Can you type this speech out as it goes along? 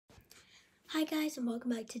Hi guys, and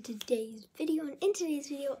welcome back to today's video. And in today's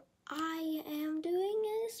video, I am doing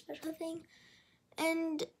a special thing.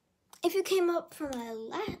 And if you came up from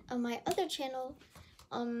my other channel,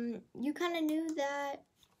 you kind of knew that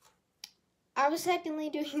I was technically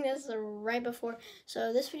doing this right before.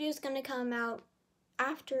 So this video is gonna come out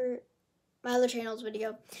after my other channel's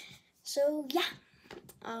video. So yeah,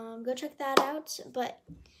 go check that out. But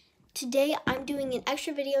today I'm doing an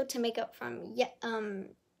extra video to make up from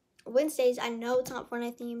Wednesdays. I know it's not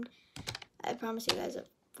Fortnite themed. I promise you guys a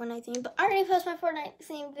Fortnite themed, but I already posted my Fortnite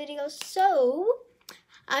themed video, so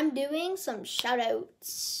I'm doing some shout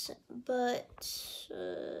outs. But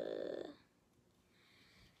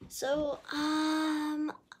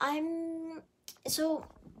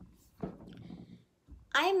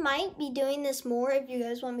I might be doing this more if you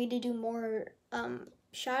guys want me to do more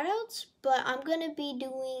shout outs, but I'm gonna be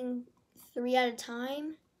doing 3 at a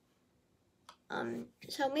time.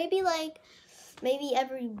 So maybe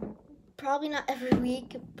probably not every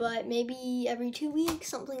week, but maybe every 2 weeks,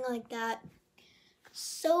 something like that.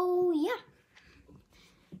 So yeah.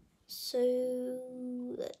 So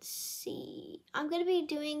let's see. I'm gonna be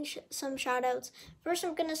doing some shout outs. First,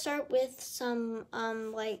 I'm gonna start with some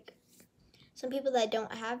some people that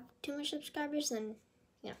don't have too much subscribers, and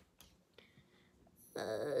you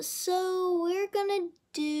know. So we're gonna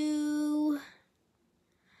do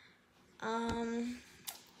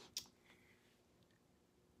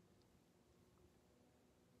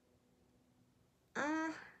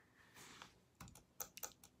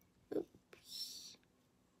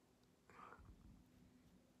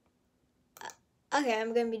okay,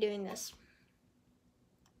 I'm gonna be doing this.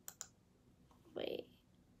 Wait.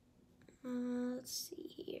 Let's see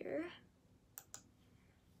here.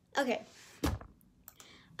 Okay.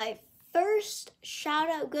 My first shout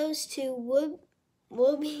out goes to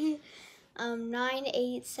Wooby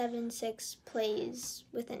 9876 plays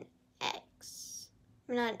with an X.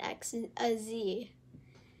 Not an X, a Z.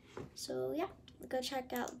 So yeah, go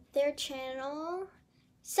check out their channel.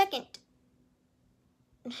 Second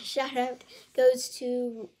shout out goes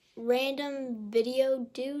to Random Video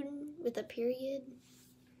Dude with a period.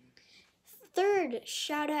 Third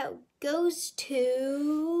shout out goes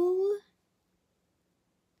to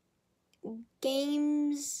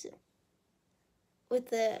Games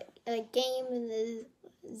with a game and the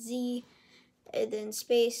Z, and then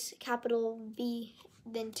space, capital V,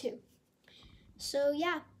 then 2. So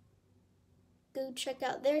yeah, go check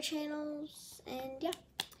out their channels, and yeah.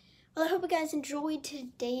 Well, I hope you guys enjoyed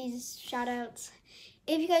today's shout outs.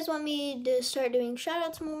 If you guys want me to start doing shout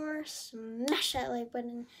outs more, smash that like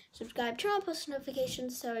button, subscribe, turn on post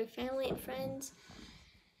notifications so your family and friends.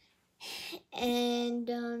 And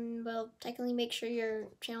well, technically make sure your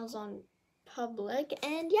channel's on public.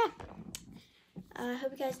 And yeah, I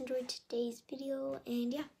hope you guys enjoyed today's video,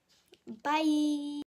 and yeah, bye.